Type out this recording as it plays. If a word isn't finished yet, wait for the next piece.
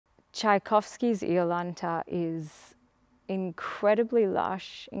Tchaikovsky's Iolanta is incredibly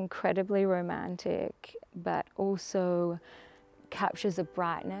lush, incredibly romantic, but also captures a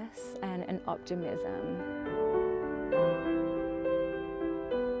brightness and an optimism.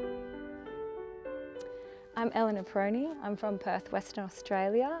 I'm Elena Perroni. I'm from Perth, Western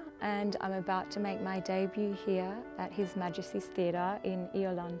Australia, and I'm about to make my debut here at His Majesty's Theatre in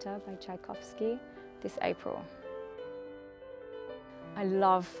Iolanta by Tchaikovsky this April. I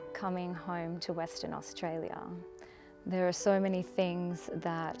love coming home to Western Australia. There are so many things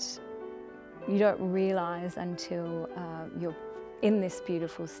that you don't realise until you're in this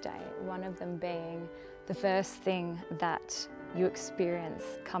beautiful state. One of them being the first thing that you experience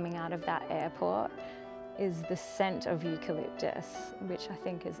coming out of that airport is the scent of eucalyptus, which I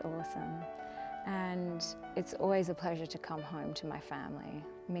think is awesome. And it's always a pleasure to come home to my family.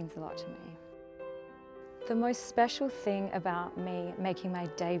 It means a lot to me. The most special thing about me making my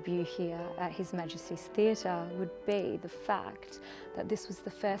debut here at His Majesty's Theatre would be the fact that this was the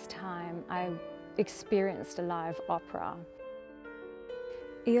first time I experienced a live opera.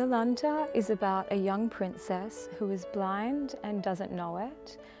 Iolanta is about a young princess who is blind and doesn't know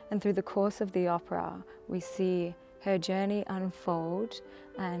it, and through the course of the opera we see her journey unfold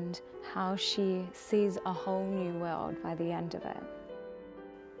and how she sees a whole new world by the end of it.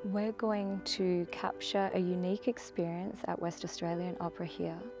 We're going to capture a unique experience at West Australian Opera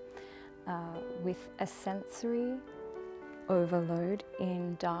here with a sensory overload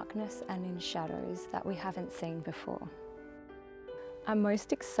in darkness and in shadows that we haven't seen before. I'm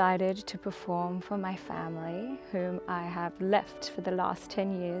most excited to perform for my family, whom I have left for the last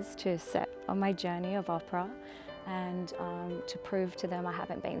 10 years to set on my journey of opera, and to prove to them I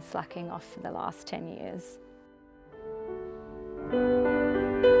haven't been slacking off for the last 10 years.